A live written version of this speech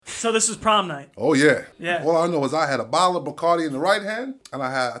So this was prom night. Oh, yeah. Yeah. All I know is I had a bottle of Bacardi in the right hand, and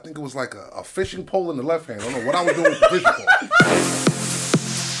I think it was like a fishing pole in the left hand. I don't know what I was doing with the fishing pole.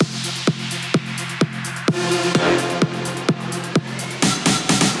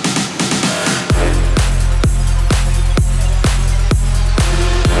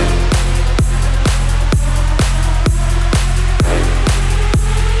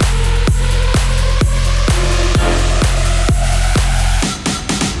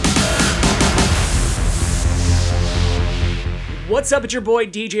 What's up? It's your boy,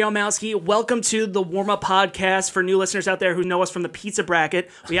 DJ Omowski. Welcome to the Warm-Up Podcast. For new listeners out there who know us from the Pizza Bracket,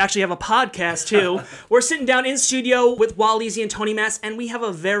 we actually have a podcast, too. We're sitting down in studio with Waleezy and Tony Mass, and we have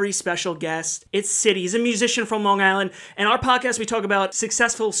a very special guest. It's City. He's a musician from Long Island. And our podcast, we talk about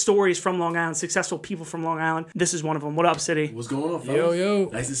successful stories from Long Island, successful people from Long Island. This is one of them. What up, City? What's going on, fellas? Yo.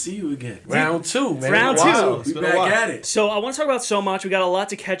 Nice to see you again. Round two, man. Round wow. two. We back at it. So I want to talk about so much. We got a lot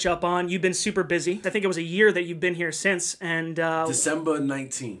to catch up on. You've been super busy. I think it was a year that you've been here since. And December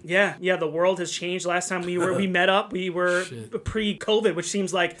 19th. Yeah, the world has changed. Last time we met up, we were pre-COVID, which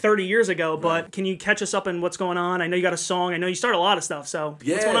seems like 30 years ago, but can you catch us up on what's going on? I know you got a song. I know you started a lot of stuff, so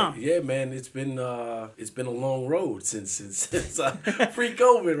what's going on? Yeah, man, it's been a long road since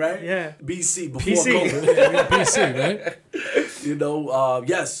pre-COVID, right? Yeah. BC, before PC. COVID. BC, right? You know,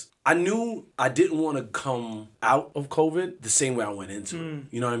 yes. I knew I didn't want to come out of COVID the same way I went into it.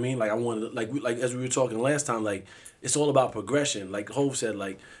 You know what I mean? Like I wanted, like as we were talking last time, like it's all about progression. Like Hov said,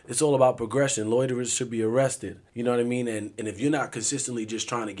 like it's all about progression. Loiterers should be arrested. You know what I mean? And if you're not consistently just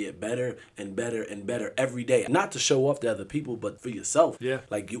trying to get better and better and better every day, not to show off to other people, but for yourself. Yeah.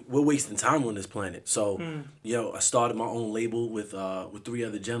 Like we're wasting time on this planet. So, I started my own label with 3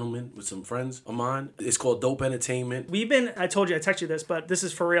 other gentlemen, with some friends of mine. It's called Dope Entertainment. I told you, I texted you this, but this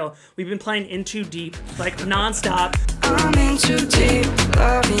is for real. We've been playing In Too Deep, like nonstop. I'm in too deep,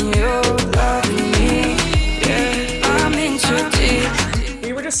 loving you, loving me, yeah, I'm in too deep.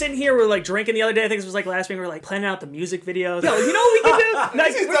 We were just sitting here, we were like drinking the other day. I think it was like last week. We were like planning out the music videos. Yo, you know what we can do?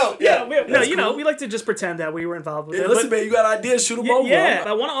 This is dope. Yeah. Cool. We like to just pretend that we were involved with it. Listen, man, you got ideas, shoot them over. Yeah,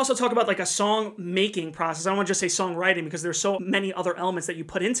 I want to also talk about like a song making process. I don't want to just say songwriting because there's so many other elements that you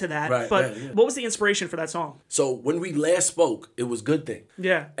put into that. Right, but yeah. what was the inspiration for that song? So when we last spoke, it was Good Thing.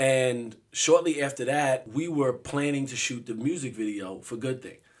 Yeah. And shortly after that, we were planning to shoot the music video for Good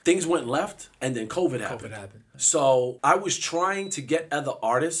Thing. Things went left, and then COVID happened. So I was trying to get other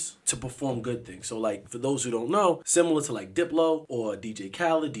artists to perform Good Thing. So like, for those who don't know, similar to like Diplo or DJ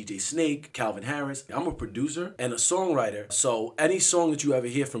Khaled, DJ Snake, Calvin Harris, I'm a producer and a songwriter. So any song that you ever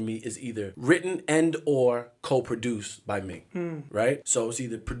hear from me is either written and or co-produced by me, right? So it's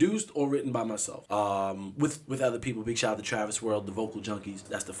either produced or written by myself. With other people, big shout out to Travis World, the Vocal Junkies,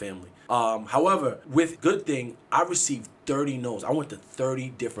 that's the family. However, with Good Thing, I received 30 no's. I went to 30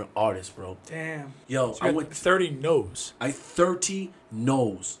 different artists, bro. Damn. Yo, So I went 30 no's. 30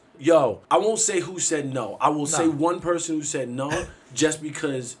 no's. Yo, I won't say who said no. I will say one person who said no just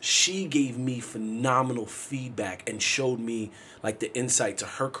because she gave me phenomenal feedback and showed me like the insight to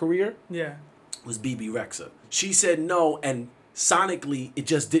her career. Yeah. Was BB Rexa. She said no, and sonically it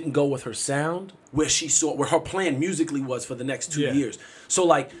just didn't go with her sound where her plan musically was for the next 2 years. So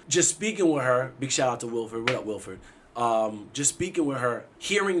like just speaking with her, big shout out to Wilford. What up, Wilford? Just speaking with her,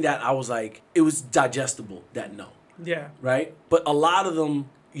 hearing that, I was like, it was digestible, that no. Yeah. Right? But a lot of them,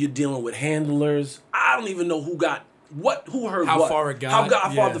 you're dealing with handlers. I don't even know who heard How what. far it got.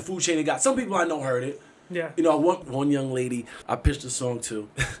 How far the food chain it got. Some people I know heard it. Yeah. You know, one young lady I pitched a song to,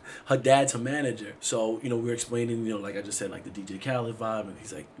 her dad's her manager. So, we were explaining, like I just said, like the DJ Khaled vibe. And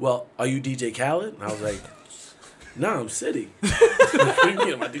he's like, well, are you DJ Khaled? And I was like, nah, I'm City. I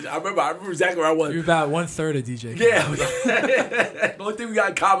remember exactly where I was. You're about 1/3 of DJ. Yeah. The only thing we got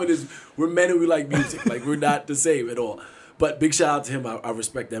in common is we're men and we like music. Like, we're not the same at all. But big shout out to him. I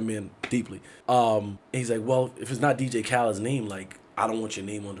respect that man deeply. And he's like, well, if it's not DJ Khaled's name, like, I don't want your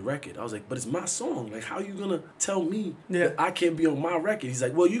name on the record. I was like, but it's my song. Like, how are you going to tell me that I can't be on my record? He's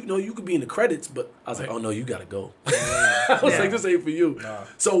like, well, you could be in the credits. But I was like, oh, no, you got to go. I was like, this ain't for you. Nah.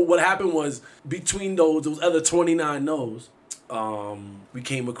 So what happened was, between those other 29 no's, we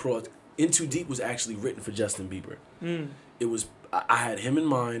came across, In Too Deep was actually written for Justin Bieber. It was, I had him in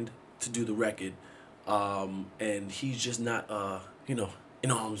mind to do the record. And he's just not, in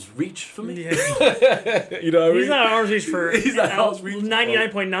arm's reach for me. Yeah. You know what I mean? He's not arm's reach for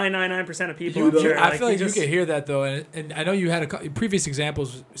 99.999% of people. I'm sure. I feel like you can hear that though, and I know you had previous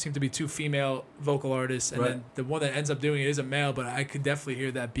examples seem to be 2 female vocal artists, and then the one that ends up doing it is a male. But I could definitely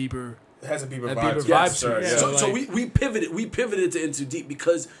hear that Bieber It has a Bieber That vibe. Bieber Yes, vibe sir. to it. Yeah. So like- we pivoted to Into Deep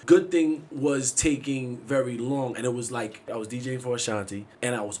because Good Thing was taking very long, and it was like I was DJing for Ashanti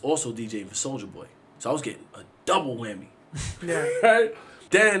and I was also DJing for Soulja Boy, so I was getting a double whammy. Yeah. Right?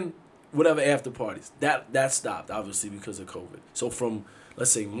 Then whatever after parties that stopped obviously because of COVID. So from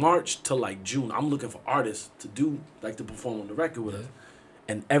let's say March to like June, I'm looking for artists to do like to perform on the record with us,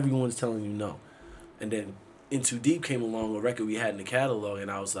 and everyone's telling you no, and then Into Deep came along, a record we had in the catalog,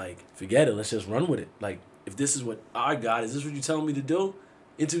 and I was like, forget it, let's just run with it. Like, if this is what I got, is this what you're telling me to do?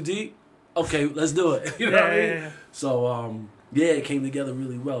 Into Deep? Okay, let's do it. You know what I mean? Yeah. So, it came together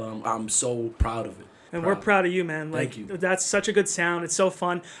really well. I'm so proud of it. And we're proud of you, man. Like, Thank you. That's such a good sound. It's so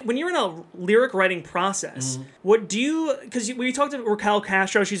fun. When you're in a lyric writing process, what do you? Because we talked to Raquel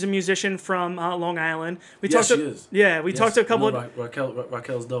Castro. She's a musician from Long Island. We Yes, talked she to, is. Yeah, we talked to a couple.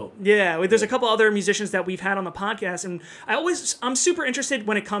 Raquel's dope. Yeah, there's a couple other musicians that we've had on the podcast, and I'm super interested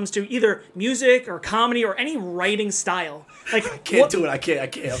when it comes to either music or comedy or any writing style. Like, I Can't do it. I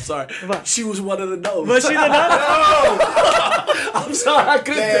can't. I'm sorry. What? She was one of the no's. Was she the I'm sorry. I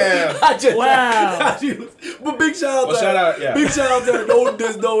couldn't. Damn. I just, Wow. But big shout out Well, to shout her. out, yeah. Big shout out to her. No,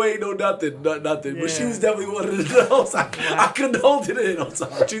 there's no way, no nothing. Nothing. But she Yeah. was definitely one of the no's. I couldn't hold it in. I'm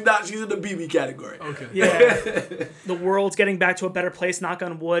sorry. She's in the BB category. Okay. Yeah, the world's getting back to a better place, knock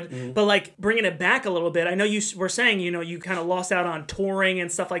on wood. But like bringing it back a little bit, I know you were saying, you kind of lost out on touring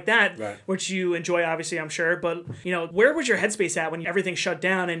and stuff like that, Right. which you enjoy, obviously, I'm sure. But where was your headspace at when everything shut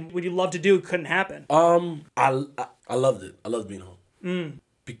down and what you loved to do couldn't happen? I loved it. I loved being home.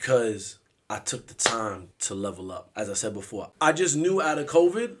 Because I took the time to level up. As I said before, I just knew out of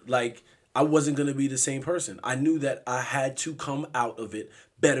COVID, like, I wasn't going to be the same person. I knew that I had to come out of it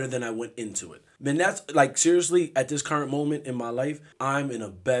better than I went into it. And that's, like, seriously, at this current moment in my life, I'm in a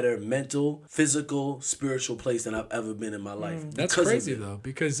better mental, physical, spiritual place than I've ever been in my life. That's because of crazy it. though,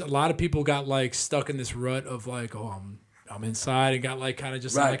 because a lot of people got like stuck in this rut of like, oh, I'm inside, and got like kind of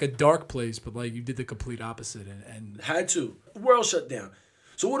just in Right. like a dark place. But like you did the complete opposite, and Had to. The world shut down.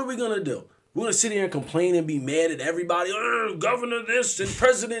 So what are we going to do? We're going to sit here and complain and be mad at everybody. Governor this and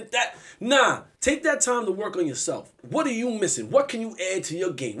president that. Nah. Take that time to work on yourself. What are you missing? What can you add to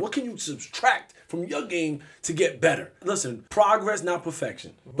your game? What can you subtract from your game to get better? Listen, progress, not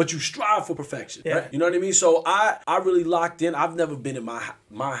perfection. But you strive for perfection. Yeah. Right? You know what I mean? So I really locked in. I've never been in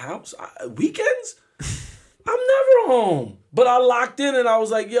my house. Weekends? I'm never home. But I locked in and I was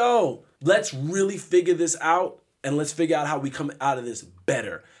like, yo, let's really figure this out. And let's figure out how we come out of this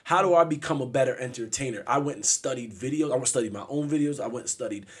better. How do I become a better entertainer? I went and studied videos. I studied my own videos. I went and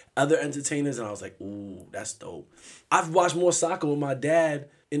studied other entertainers. And I was like, ooh, that's dope. I've watched more soccer with my dad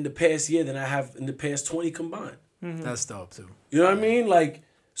in the past year than I have in the past 20 combined. that's dope too. You know what I mean? Like,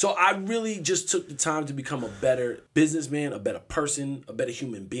 so I really just took the time to become a better businessman, a better person, a better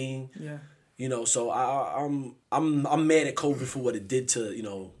human being. Yeah. So I'm mad at COVID for what it did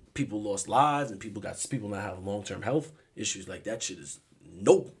to, people lost lives and people now have long-term health issues. Like, that shit is,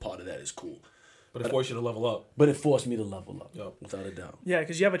 no part of that is cool. But it forced you to level up. But it forced me to level up, Yup. without a doubt. Yeah,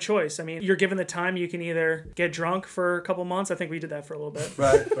 because you have a choice. I mean, you're given the time, you can either get drunk for a couple months. I think we did that for a little bit.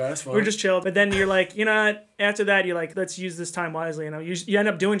 Right, that's fine. We're just chill. But then you're like, what? After that, you're like, let's use this time wisely. You end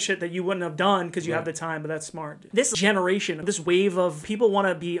up doing shit that you wouldn't have done because you have the time, but that's smart. This generation, this wave of people want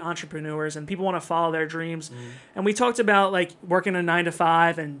to be entrepreneurs and people want to follow their dreams. And we talked about like working a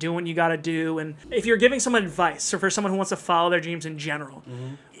 9-to-5 and doing what you got to do. And if you're giving someone advice, or for someone who wants to follow their dreams in general,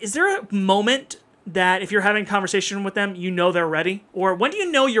 is there a moment that if you're having a conversation with them, they're ready? Or when do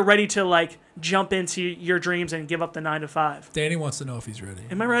you know you're ready to like jump into your dreams and give up the 9-to-5? Danny wants to know if he's ready.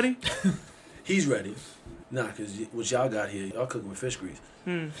 Am I ready? He's ready. Nah, because what y'all got here, y'all cooking with fish grease.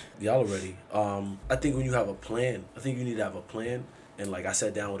 Y'all are ready. I think when you have a plan, I think you need to have a plan. And like I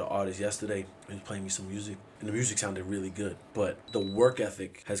sat down with an artist yesterday and he was playing me some music. And the music sounded really good. But the work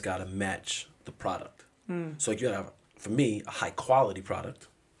ethic has got to match the product. So like you got to have, for me, a high quality product,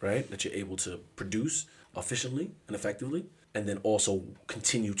 right? That you're able to produce efficiently and effectively. And then also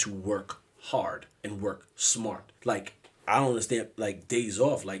continue to work hard and work smart. Like, I don't understand, like, days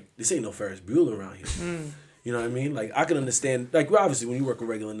off. Like, this ain't no Ferris Bueller around here. You know what I mean? Like, I can understand, like, well, obviously, when you work a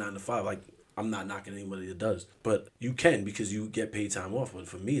regular 9-to-5, like, I'm not knocking anybody that does. But you can because you get paid time off. But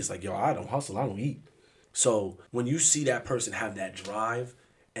for me, it's like, yo, I don't hustle, I don't eat. So when you see that person have that drive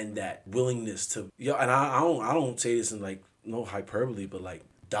and that willingness to, and I don't say this in, like, no hyperbole, but, like,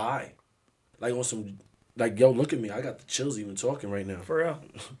 die. Like, on some, like, yo, look at me. I got the chills even talking right now. For real.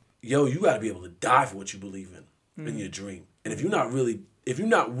 Yo, you got to be able to die for what you believe in your dream. And if you're not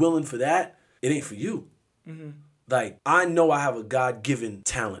willing for that, it ain't for you. Like, I know I have a God-given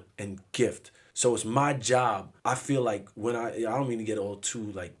talent and gift So it's my job. I feel like when I don't mean to get all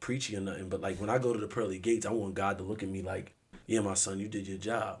too like preachy or nothing, but like when I go to the pearly gates, I want God to look at me like, yeah, my son, you did your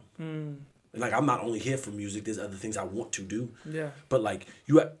job. And like, I'm not only here for music, there's other things I want to do. Yeah. But like,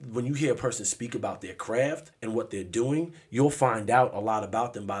 when you hear a person speak about their craft and what they're doing, you'll find out a lot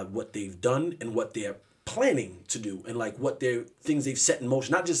about them by what they've done and what they're planning to do, and like what things they've set in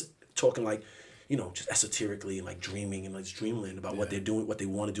motion. Not just talking like, you know, just esoterically and like dreaming and like dreamland about what they're doing, what they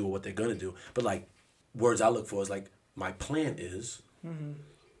want to do, or what they're gonna do. But like, words I look for is like, my plan is,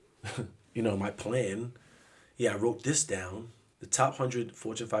 you know, my plan. Yeah, I wrote this down. The top 100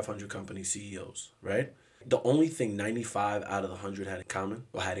 Fortune 500 company CEOs, right? The only thing 95 out of the 100 had in common,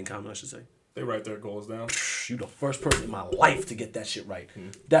 I should say. They write their goals down. You the first person in my life to get that shit right.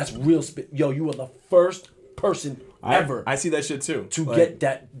 That's real spit. Yo, you are the first person ever. I see that shit too. To get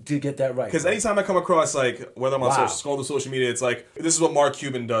that right. Because anytime I come across, like, whether I'm on Wow. social media, it's like, this is what Mark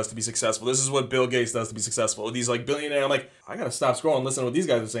Cuban does to be successful. This is what Bill Gates does to be successful. These like billionaire, I'm like, I gotta stop scrolling and listen to what these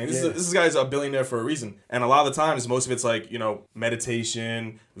guys are saying. This guy's a billionaire for a reason. And a lot of the times, most of it's like, you know,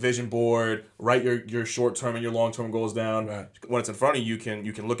 meditation, vision board, write your short term and your long term goals down. Right. When it's in front of you,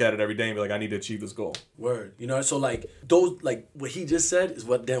 you can look at it every day and be like, I need to achieve this goal. Word. You know, so like those, like what he just said is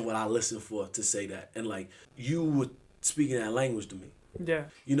what I listen for to say that. And like, you were speaking that language to me. Yeah.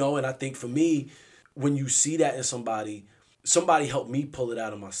 You know, and I think for me, when you see that in somebody helped me pull it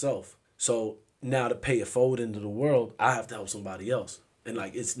out of myself. So now to pay it forward into the world, I have to help somebody else. And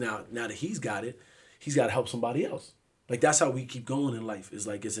like, it's now that he's got it, he's got to help somebody else. Like, that's how we keep going in life. It's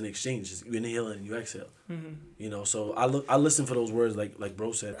like, it's an exchange. It's you inhale and you exhale. You know, so I listen for those words like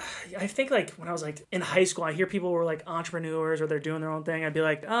bro said. I think like when I was like in high school, I hear people were like entrepreneurs or they're doing their own thing. I'd be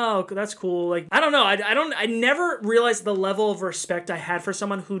like, oh, that's cool. Like, I don't know. I never realized the level of respect I had for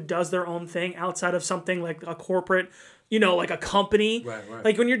someone who does their own thing outside of something like a corporate, you know, like a company. Right.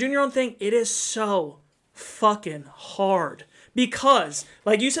 Like when you're doing your own thing, it is so fucking hard because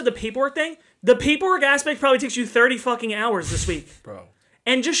like you said, the paperwork thing, the paperwork aspect probably takes you 30 fucking hours this week. Bro.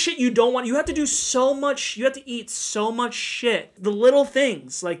 And just shit you don't want. You have to do so much. You have to eat so much shit. The little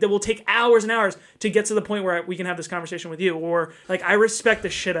things like that will take hours and hours to get to the point where we can have this conversation with you. Or like, I respect the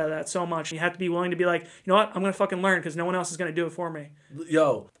shit out of that so much. You have to be willing to be like, you know what? I'm gonna fucking learn because no one else is gonna do it for me.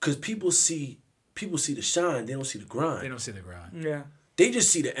 Yo, because people see the shine, they don't see the grind. They don't see the grind. Yeah. They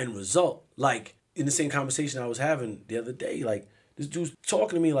just see the end result. Like in the same conversation I was having the other day, like this dude's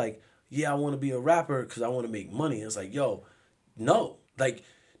talking to me like, yeah, I want to be a rapper because I want to make money. And it's like, yo, no. Like,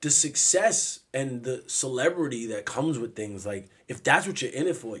 the success and the celebrity that comes with things, like, if that's what you're in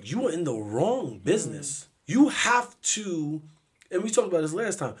it for, you are in the wrong business. You have to, and we talked about this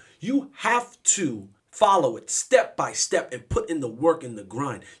last time, you have to follow it step by step and put in the work and the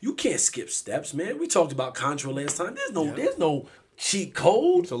grind. You can't skip steps, man. We talked about Contra last time. There's no cheat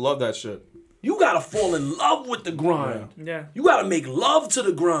code. So love that shit. You gotta fall in love with the grind. Yeah. You gotta make love to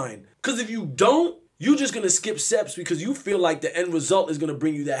the grind. Cause if you don't, you're just gonna skip steps because you feel like the end result is gonna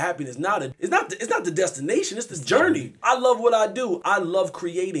bring you that happiness. It's not the destination. It's the journey. I love what I do. I love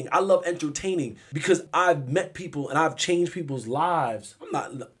creating. I love entertaining because I've met people and I've changed people's lives.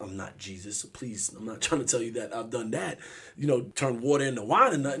 I'm not Jesus. So please, I'm not trying to tell you that I've done that. You know, turn water into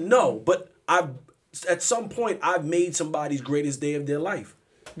wine and nothing. No, but at some point I've made somebody's greatest day of their life.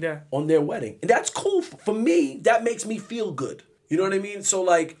 Yeah. On their wedding. And that's cool. For me, that makes me feel good. You know what I mean? So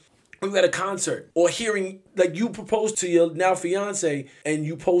like, we were at a concert or hearing, like you propose to your now fiance and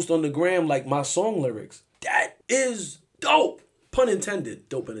you post on the gram like my song lyrics. That is dope. Pun intended.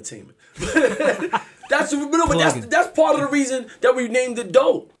 Dope entertainment. That's part of the reason that we named it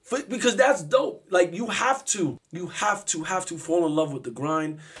dope. Because that's dope. Like you have to fall in love with the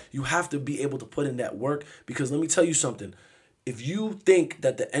grind. You have to be able to put in that work. Because let me tell you something. If you think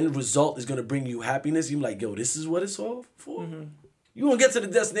that the end result is going to bring you happiness, you're like, yo, this is what it's all for? Mm-hmm. You're going to get to the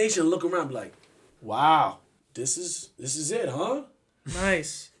destination and look around and be like, wow, this is it, huh?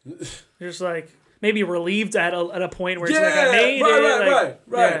 Nice. You're just like, maybe relieved at a point where it's like, I made it.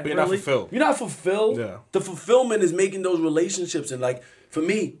 Right. Yeah, but you're not fulfilled. You're not fulfilled. Yeah. The fulfillment is making those relationships. And like, for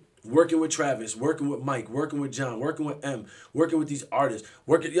me, working with Travis, working with Mike, working with John, working with M, working with these artists,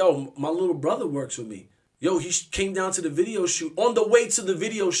 my little brother works with me. Yo, he came down to the video shoot. On the way to the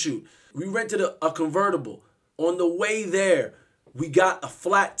video shoot, we rented a convertible. On the way there, we got a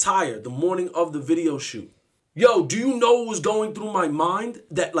flat tire the morning of the video shoot. Yo, do you know what was going through my mind?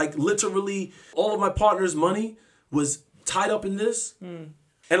 That like literally all of my partner's money was tied up in this? And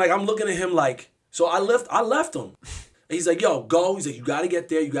like I'm looking at him like, so I left him. And he's like, yo, go. He's like, you got to get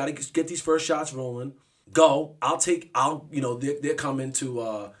there. You got to get these first shots rolling. Go. They're coming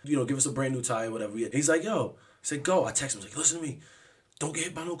to, give us a brand new tire, whatever. And he's like, yo. He said, go. I text him. I was like, listen to me. don't get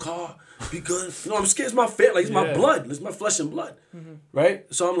hit by no car. Be good. No, I'm scared. It's my family. Like, it's my blood. It's my flesh and blood.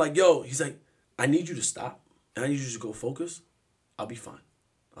 Right? So I'm like, yo, he's like, I need you to stop. And I need you to go focus. I'll be fine.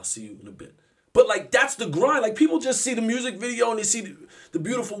 I'll see you in a bit. But, like, that's the grind. Like, people just see the music video and they see the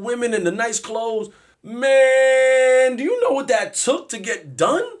beautiful women and the nice clothes. Man, do you know what that took to get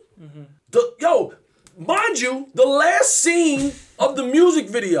done? Yo, mind you, the last scene of the music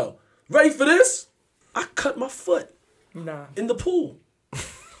video. Ready for this? I cut my foot in the pool.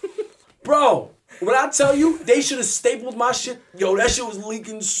 Bro, when I tell you, they should have stapled my shit. Yo, that shit was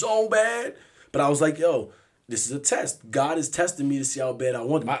leaking so bad. But I was like, yo, this is a test. God is testing me to see how bad I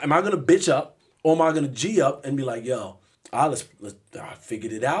want it. Am I going to bitch up or am I going to G up and be like, yo, I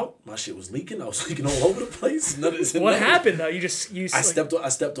figured it out. My shit was leaking. I was leaking all over the place. What happened though? I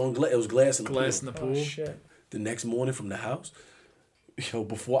stepped on glass. It was glass in the pool. Glass in the pool. Oh, shit. The next morning from the house, yo,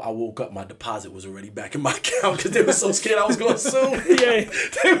 before I woke up, my deposit was already back in my account because they were so scared I was going to sue. Yeah.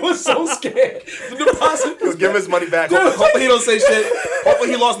 They were so scared. The deposit was Give his money back. Hopefully he don't say shit.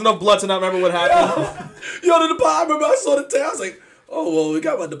 Hopefully he lost enough blood to not remember what happened. Yo, the deposit. I remember I saw the tag. I was like, oh well, we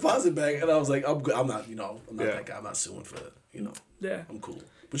got my deposit back, and I was like, I'm good. I'm not that guy. I'm not suing for it. Yeah. I'm cool.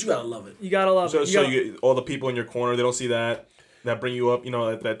 But you gotta love it. You gotta love it. So you get all the people in your corner, they don't see that bring you up,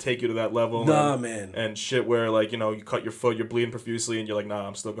 that take you to that level. Nah, man. And shit where, like, you cut your foot, you're bleeding profusely, and you're like, nah,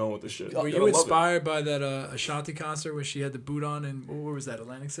 I'm still going with this shit. Were you inspired by that Ashanti concert where she had the boot on in, where was that,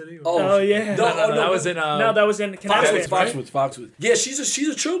 Atlantic City? Oh yeah. No, that was in... that was in Foxwoods. Yeah, she's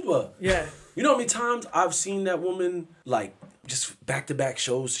a trooper. Yeah. You know how many times I've seen that woman, like, just back-to-back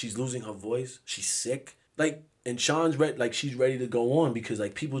shows, she's losing her voice, she's sick. Like, and Sean's she's ready to go on because,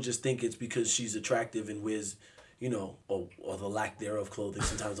 like, people just think it's because she's attractive and wears, or the lack thereof clothing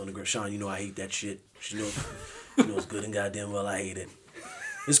sometimes on the ground. Sean, I hate that shit. She knows good and goddamn well I hate it.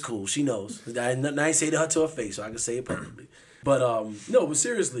 It's cool. She knows. I ain't say to her to her face, so I can say it publicly. But, no, but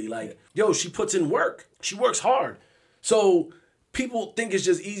seriously, like, yo, she puts in work. She works hard. So people think it's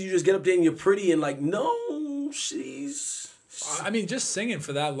just easy. You just get up there and you're pretty and, like, no, she's... I mean, just singing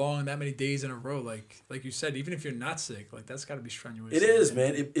for that long, that many days in a row, like you said, even if you're not sick, like, that's got to be strenuous. It is,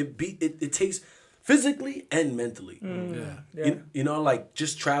 man. It takes physically and mentally. Yeah. Like,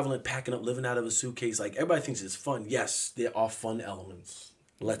 just traveling, packing up, living out of a suitcase. Like, everybody thinks it's fun. Yes, there are fun elements.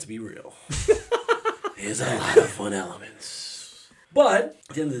 Let's be real. There's a lot of fun elements. But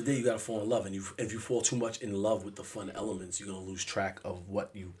at the end of the day, you got to fall in love. And if you fall too much in love with the fun elements, you're going to lose track of what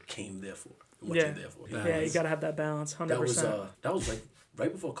you came there for. What you're there for. Yeah, you gotta have that balance, 100%. That was like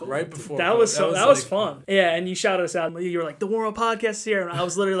right before COVID. Right before. That was fun. Yeah, and you shouted us out. You were like, "The World Podcast is here," and I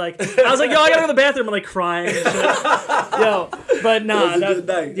was literally like, "Yo, I gotta go to the bathroom," and like crying. And shit. Yo, but nah, that was a good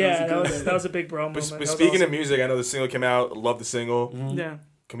night. Yeah, that was a big bro moment. But speaking of music, I know the single came out. Love the single. Mm-hmm. Yeah.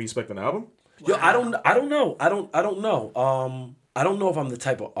 Can we expect an album? Yo, I don't know. I don't know. I don't know if I'm the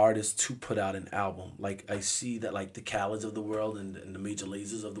type of artist to put out an album. Like, I see that, like, the Khaled's of the world and the Major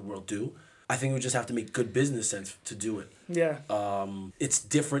Lazers of the world do. I think we just have to make good business sense to do it. Yeah. It's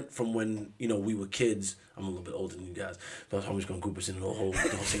different from when, we were kids. I'm a little bit older than you guys, but I'm just going to group us in the whole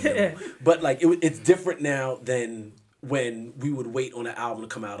thing. But, like, it's different now than when we would wait on an album to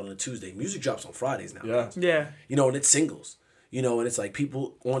come out on a Tuesday. Music drops on Fridays now. Yeah. Yeah. And it's singles. And it's like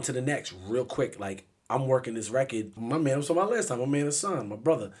people on to the next real quick. Like, I'm working this record. My man was on my last time. My man, Hassan, my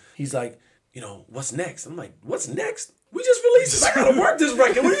brother. He's like, what's next? I'm like, what's next? We just released this. I gotta work this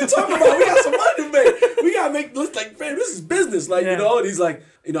record. What are you talking about? We got some money to make. We gotta make this, like, man, this is business. Like, and he's like,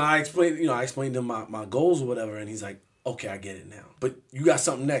 I explained to him my goals or whatever, and he's like, okay, I get it now. But you got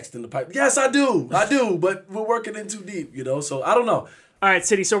something next in the pipe. Yes, I do, but we're working in too deep, so I don't know. All right,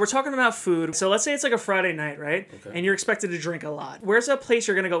 City, so we're talking about food. So let's say it's like a Friday night, right? Okay. And you're expected to drink a lot. Where's a place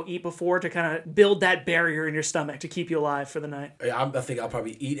you're going to go eat before to kind of build that barrier in your stomach to keep you alive for the night? I think I'll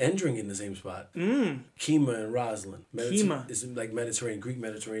probably eat and drink in the same spot. Keema and Roslyn. Keema. It's like Greek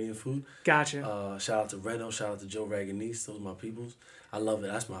Mediterranean food. Gotcha. Shout out to Reno. Shout out to Joe Raganese. Those are my peoples. I love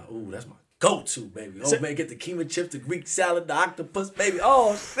it. That's my go-to, baby. Oh, man, get the keema chips, the Greek salad, the octopus, baby.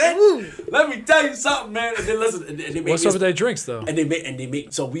 Oh, shit. Let me tell you something, man. And then listen. And they make what's up with their drinks, though? And they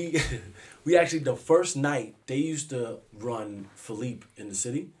make. So we actually, the first night, they used to run Philippe in the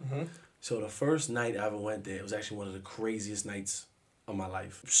city. Mm-hmm. So the first night I ever went there, it was actually one of the craziest nights of my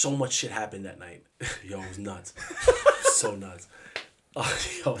life. So much shit happened that night. Yo, it was nuts. So nuts.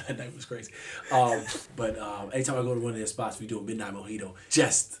 That night was crazy. But anytime I go to one of their spots, we do a midnight mojito.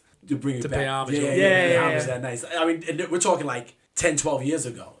 Just to bring it back. Pay homage. Yeah, homage that night. I mean, and we're talking like 10, 12 years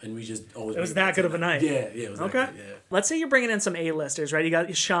ago, and we just always. It was that good of a night. Yeah, it was. Okay. That good, yeah. Let's say you're bringing in some A-listers, right? You got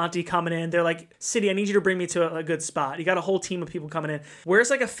Ashanti coming in. They're like, City, I need you to bring me to a good spot. You got a whole team of people coming in. Where's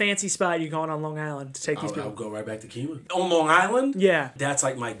like a fancy spot you going on Long Island to take these people? I'll go right back to Kima. On Long Island? Yeah. That's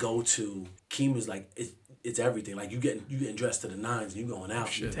like my go-to. Kima's like, it's everything. Like you getting dressed to the nines and you going out.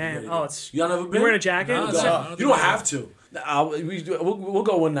 Damn. Oh, it's. Y'all never been? You wearing a jacket? No, You don't have to. We'll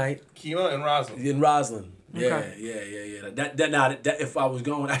go one night. Kima and Roslyn. In Roslyn. Yeah, Okay. yeah. That if I was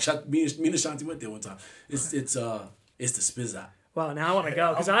going, actually, me and Ashanti went there one time. It's the Spizza. Wow, now I want to go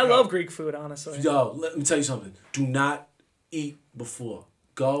because I love Greek food, honestly. Yo, let me tell you something. Do not eat before.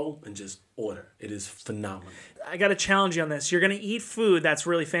 Go and just order. It is phenomenal. I got to challenge you on this. You're going to eat food that's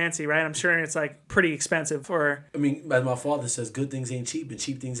really fancy, right? I'm sure it's like pretty expensive. Or I mean, as my father says, good things ain't cheap and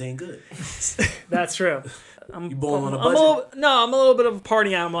cheap things ain't good. that's true. You born on a budget? I'm a little bit of a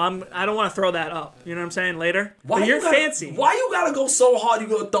party animal. I don't want to throw that up. You know what I'm saying? Later. But you're fancy. Why you gotta go so hard? You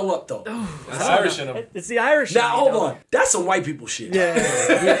gonna throw up though? That's Irish in him. It's the Irish. Now hold though. on. That's some white people shit. Yeah.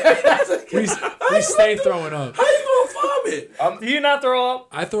 We stay throwing up. How you gonna vomit? Do you not throw up?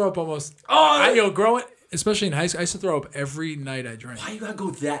 I throw up almost. Oh, Growing, especially in high school, I used to throw up every night I drank. why you gotta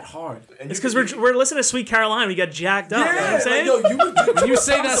go that hard? It's because we're listening to Sweet Caroline. We got jacked up. You know what I'm saying? Like, yo, You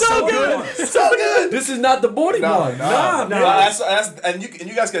say that so good. so good. This is not the body part. Nah, man. That's, and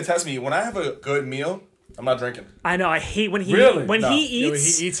you guys can attest me. When I have a good meal, I'm not drinking. I know. I hate when he Really? when No. he Yeah, when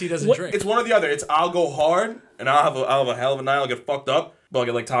eats. he eats, he doesn't drink. It's one or the other. It's I'll go hard and I'll have a hell of a night. I'll get fucked up, but I'll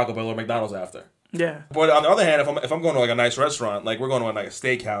get like Taco Bell or McDonald's after. Yeah. But on the other hand, if I'm going to like a nice restaurant, like we're going to like a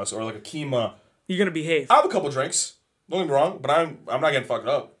steakhouse or like a Kima, You're gonna behave. I'll have a couple drinks. Don't get me wrong, but I'm not getting fucked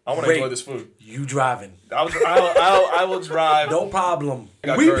up. I want to enjoy this food. You driving? I will drive. No problem.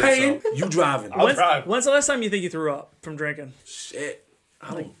 got We curves, paying. You driving? I'll drive. When's the last time you think you threw up from drinking? Shit.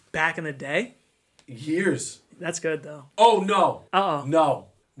 Back in the day. Years. That's good though. Oh no. Uh-oh. No.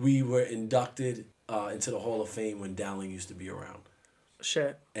 We were inducted into the Hall of Fame when Dowling used to be around.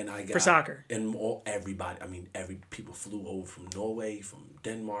 Shit. And I got For soccer. And everybody. I mean, people flew over from Norway, from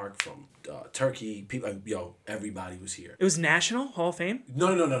Denmark, from Turkey. People, everybody was here. It was National Hall of Fame.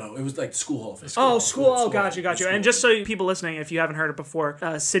 No. It was like the school Hall of Fame. Oh, school. Oh, got you. And just so people listening, if you haven't heard it before,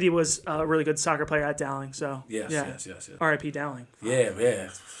 City was a really good soccer player at Dowling. So Yes. R.I.P. Dowling. Yeah.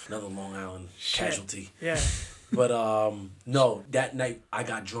 Another Long Island casualty. Yeah. But no, that night I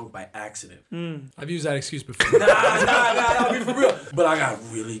got drunk by accident. I've used that excuse before. Nah, I'll be for real. But I got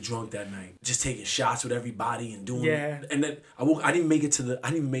really drunk that night, just taking shots with everybody and doing. Yeah. And then I didn't even make it to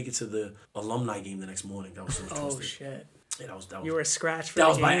the alumni game the next morning. That was so Oh twisted. shit. Yeah, that was. You were a scratch for That the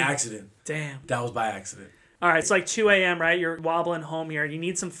was by game? accident. Damn. That was by accident. All right, it's like 2 a.m., right? You're wobbling home here. You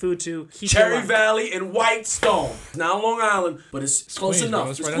need some food to keep Cherry you alive. Valley and Whitestone. Not on Long Island, but it's close Queens, enough. bro.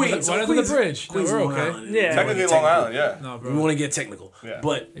 It's It's right Queens. under the bridge. No, Queens, we're Long okay. Island. Yeah. Technically Long Island, yeah. No, We bro. want to get technical. Yeah.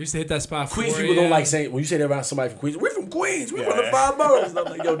 But I used to hit that spot. Queens 4 people don't a.m. like saying, when you say that around somebody from Queens, we're from Queens. We're from the Yeah. 5 boroughs. And I'm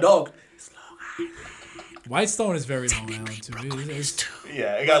like, yo, dog. Whitestone is very Long Island too. It's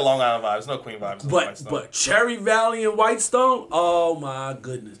Yeah, it got Long Island vibes. No Queen vibes. But Cherry Valley and Whitestone, oh my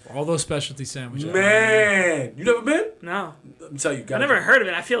goodness. all those specialty sandwiches. Man, you never been? No. Let me tell you, I never heard of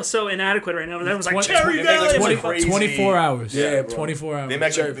it. I feel so inadequate right now. Everyone's like, 20 Cherry they make Valley. like I'm 20 like, crazy- 24 hours. Yeah, bro. 24 hours. They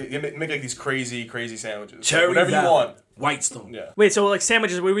make like these crazy sandwiches. Cherry Whatever Valley. you want. Whitestone. Yeah. Wait, so like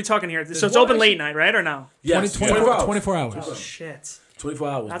sandwiches, what are we talking here? So it's one open actually- late night, right? Or no? Yes, 24 hours. Oh, shit. 24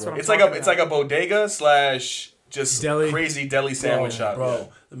 hours, That's bro. what I'm It's like a bodega / just Deli. crazy deli sandwich shop. Bro, Yeah.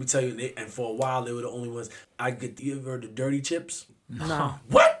 let me tell you, and for a while, they were the only ones. You ever heard of dirty chips? No.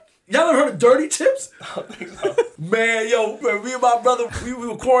 What? Y'all ever heard of dirty chips? Man, me and my brother, we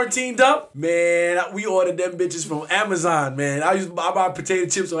were quarantined up. Man, we ordered them bitches from Amazon, man. I buy potato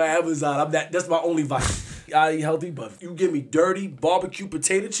chips on Amazon. That's my only vice. I eat healthy, but if you give me dirty barbecue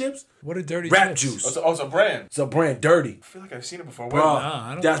potato chips, What a dirty rap chips. juice. It's a brand. It's a brand, dirty. I feel like I've seen it before. Bro,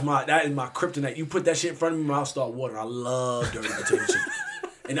 I don't- that is my kryptonite. You put that shit in front of me, my mouth start watering. I love dirty potato chips.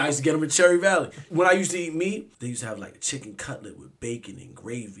 And I used to get them in Cherry Valley. When I used to eat meat, they used to have like a chicken cutlet with bacon and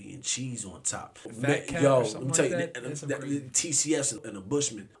gravy and cheese on top. Fat cat Yo, or let something me tell like you, that? that, That's some that, crazy. TCS and a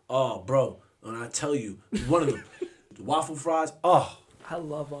Bushman. Oh, bro, when I tell you, one of them, the waffle fries. Oh, I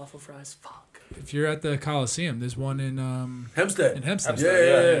love waffle fries. Fuck. If you're at the Coliseum, there's one in Hempstead. Hempstead.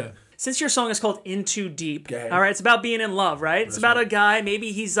 Yeah. Since your song is called In Too Deep, Okay. all right, it's about being in love, right? It's about a guy,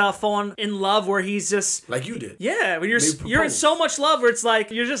 maybe he's fallen in love where he's just, Like you did. yeah, when you're Maybe in propose. so much love where it's like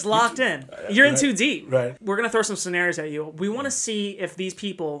you're just locked in. You're in too deep. Right. We're going to throw some scenarios at you. We want to see if these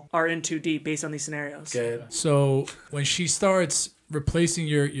people are in too deep based on these scenarios. Okay. So when she starts replacing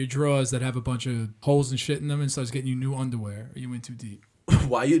your drawers that have a bunch of holes and shit in them and starts getting you new underwear, are you in too deep?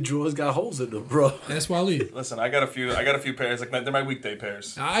 Why your drawers got holes in them, bro? That's Wally. Listen, I got a few pairs. Like they're my weekday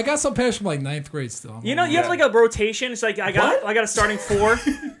pairs. I got some pairs from like 9th grade still. You know, you have like a rotation. It's like I got a starting 4.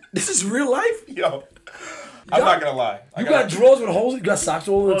 This is real life? Yo, I'm not gonna lie. You got drawers with holes? You got socks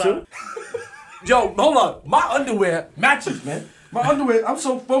all in it too? Yo, hold on. My underwear matches, man. My underwear, I'm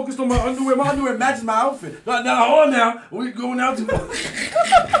so focused on my underwear. My underwear matches my outfit. Now, hold on now. We're going out too far.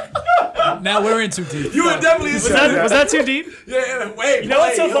 Now we're in too deep. You were definitely Was that too deep? Yeah, wait. You know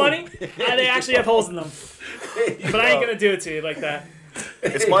what's so funny? They actually have holes in them. But I ain't gonna do it to you like that.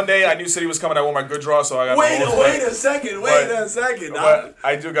 It's Monday. I knew City was coming. I wore my good draw, so I got. Wait a second. But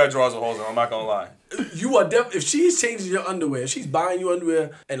I do got drawers with holes in them. I'm not gonna lie. You are if she's changing your underwear, she's buying you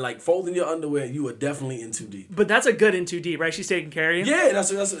underwear and like folding your underwear, you are definitely in too deep. But that's a good in too deep, right? She's taking care of you. Yeah, that's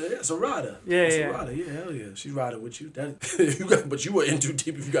a rider. That's a Yeah. rider. Yeah, hell yeah. She's riding with you. But you were in too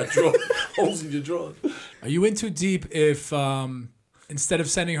deep if you got holes in your drawers. Are you in too deep if instead of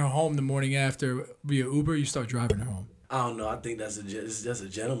sending her home the morning after via Uber, you start driving her home? I don't know. I think that's a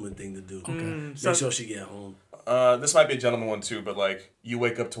gentleman thing to do. Okay. Make so- sure she get home. This might be a gentleman one too, but like you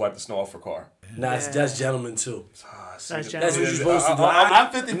wake up to wipe the snow off her car. Nah, that's gentleman too. That's That's gentleman. what you're supposed to do.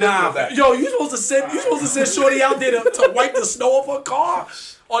 I'm 50-50 with that. Yo, you supposed to send Shorty out there to wipe the snow off her car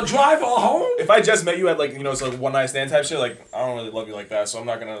or drive her home? If I just met you at like it's like one night stand type shit, like I don't really love you like that, so I'm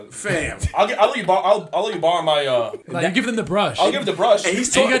not gonna. Fam. I'll let you borrow my. Like you give them the brush. I'll give the brush. And And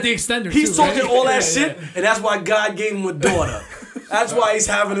you got the extender He's too, talking right? all that shit, and that's why God gave him a daughter. That's why he's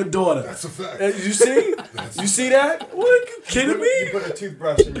having a daughter. That's a fact. You see? You see that? What? You kidding You me? put a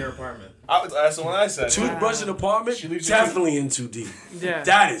toothbrush in your apartment. That's the one I said. Toothbrush in the apartment? leaves you Definitely in too deep. Yeah.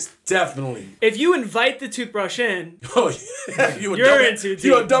 That is definitely. If you invite the toothbrush in, Oh, yeah. You're in too deep.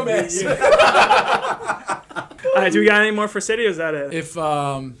 You're a dumbass. all right, do we got any more for City or is that it? If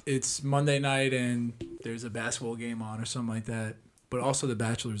it's Monday night and there's a basketball game on or something like that, but also The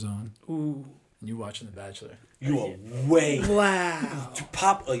Bachelor's on, Ooh. and you watching The Bachelor. You are way. Wow.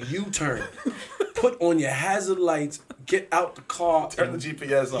 Pop a U-turn. Put on your hazard lights. Get out the car. Turn the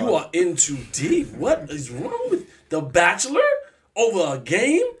GPS on. You are in too deep. What is wrong with The Bachelor over a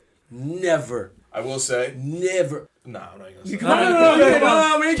game? Never. I will say. Never. Nah, I'm not gonna say.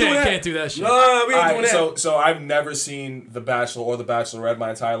 No, we ain't doing that. Can't do that shit. No, we ain't doing Alright, that. so I've never seen The Bachelor or The Bachelorette my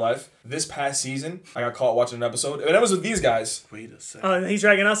entire life. This past season, I got caught watching an episode, and it was with these guys. Wait a second. Oh, he's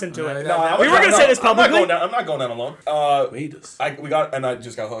dragging us into it. We were gonna say this publicly. I'm not going down alone. Wait a second. I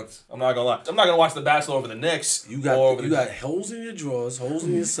just got hooked. I'm not gonna lie. I'm not gonna watch The Bachelor over the Knicks. You or over got holes in your drawers, holes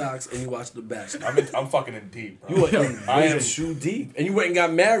in your socks, and you watch The Bachelor. I'm fucking in deep, bro. You were in I am too deep. And you went and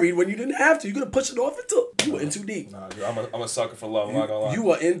got married when you didn't have to. You could have pushed it off until you were in too deep. Nah, dude, I'm a sucker for love. I'm not gonna lie.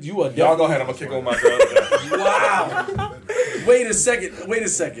 You are Y'all go ahead. I'm gonna kick over my girl. Wow. Wait a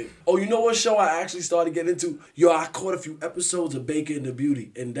second. Oh, you know what show I actually started getting into? Yo, I caught a few episodes of Baker and the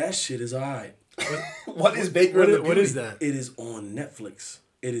Beauty, and that shit is alright. What is Baker and the What is that? It is on Netflix.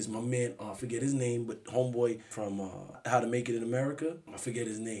 It is my man, I forget his name, but homeboy from How to Make It in America. I forget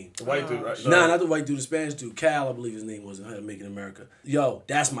his name. The white dude, right? Nah, not the white dude, the Spanish dude. Cal, I believe his name was in How to Make It in America. Yo,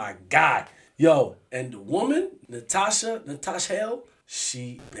 that's my guy. Yo, and the woman, Natasha Hale,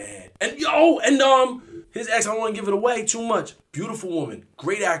 she bad. And his ex, I don't want to give it away too much. Beautiful woman,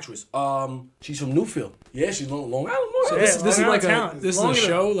 great actress. She's from Newfield. Yeah, she's Long Island. So this is Long like Island this is talent. a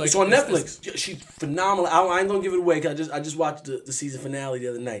show. Like It's on Netflix. Yeah, she's phenomenal. I ain't gonna give it away. 'Cause I just watched the season finale the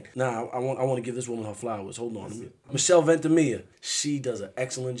other night. Nah, I want to give this woman her flowers. Hold on. Michelle Ventimiglia. She does an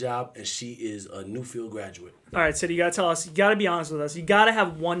excellent job, and she is a Newfield graduate. All right, City, you gotta tell us. You gotta be honest with us. You gotta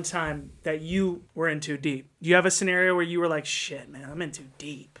have one time that you were in too deep. Do you have a scenario where you were like, "Shit, man, I'm in too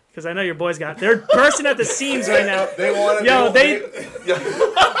deep"? Because I know your boys they're bursting at the seams right now. They want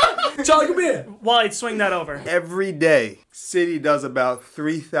Charlie, come here. Wally, swing that over. Every day, City does about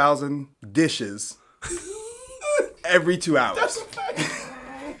 3,000 dishes every 2 hours.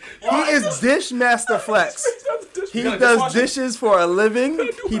 He is Dish Master Flex. He does dishes for a living.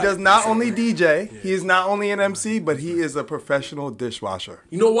 He does not only DJ. He is not only an MC, but he is a professional dishwasher.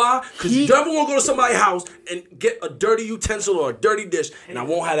 You know why? Because you never want to go to somebody's house and get a dirty utensil or a dirty dish, and I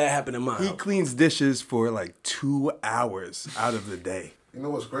won't have that happen in my He house. cleans dishes for like 2 hours out of the day. You know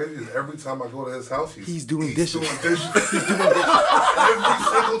what's crazy is every time I go to his house, He's doing dishes. Doing dishes. He's doing dishes. Every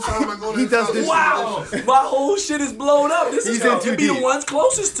single time I go to He his does house. dishes. Wow, my whole shit is blown up. This He's is in going too to be the deep. ones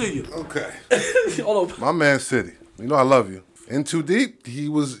closest to you. Okay. Hold on. My man City. You know I love you. In too deep. He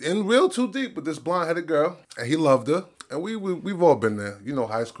was in real too deep with this blonde-headed girl, and he loved her. And we've all been there. You know,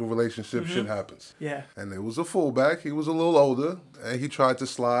 high school relationship shit happens. Yeah. And it was a fullback. He was a little older, and he tried to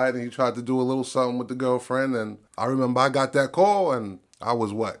slide, and he tried to do a little something with the girlfriend. And I remember I got that call, and I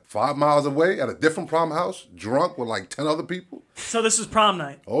was 5 miles away at a different prom house, drunk with like 10 other people. So this was prom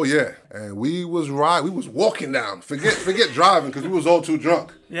night. Oh yeah, and we was walking down. Forget driving because we was all too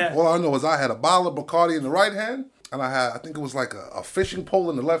drunk. Yeah. All I know is I had a bottle of Bacardi in the right hand, and I think it was like a fishing pole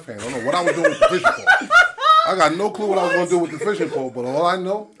in the left hand. I don't know what I was doing with the fishing pole. I got no clue what I was going to do with the fishing pole, but all I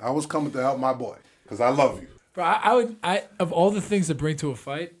know, I was coming to help my boy because I love you. Bro, I of all the things to bring to a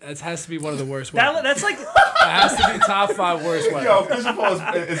fight, that has to be one of the worst ones. That's like That has to be top 5 worst weapons. Yo, fishing pole is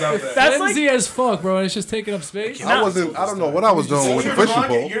out there. that's Flimsy like as fuck, bro, and it's just taking up space. I don't know what I was doing with the fishing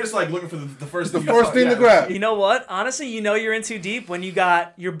pole. You're just like looking for the first The first thing to grab. you know what? Honestly, you know you're in too deep when you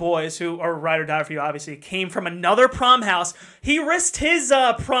got your boys who are ride or die for you. Obviously, came from another prom house. He risked his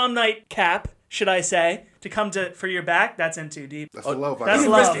prom night cap, should I say, to come for your back. That's in too deep. That's the love. That's He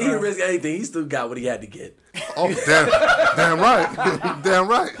love. didn't risk anything. He still got what he had to get. Oh damn right, damn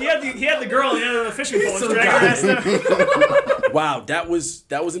right. He had the girl. He had the fishing pole. Dragging her ass down. Wow, that was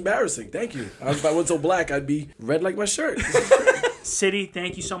embarrassing. Thank you. If I went so black, I'd be red like my shirt. City,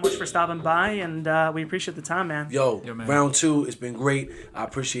 thank you so much for stopping by, and we appreciate the time, man. Yo, man. round 2, it's been great. I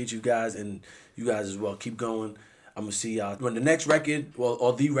appreciate you guys and you guys as well. Keep going. I'm going to see y'all when the next record,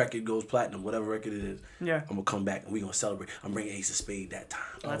 or the record goes platinum, whatever record it is. Yeah. I'm going to come back and we're going to celebrate. I'm bringing Ace of Spade that time.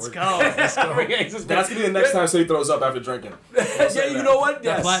 Let's go. Let's go. That's gonna be the next time City throws up after drinking. Yeah, you know what?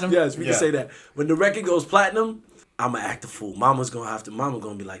 Yes, platinum? yes, we Yeah. can say that. When the record goes platinum, I'm going to act a fool. Mama's going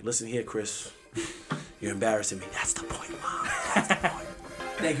to be like, listen here, Chris. You're embarrassing me. That's the point, Mom. That's the point.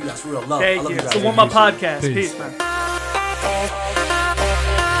 Thank you guys for real love. I Thank love you. you It's guys. the Warm Up Podcast. Peace. Peace, man.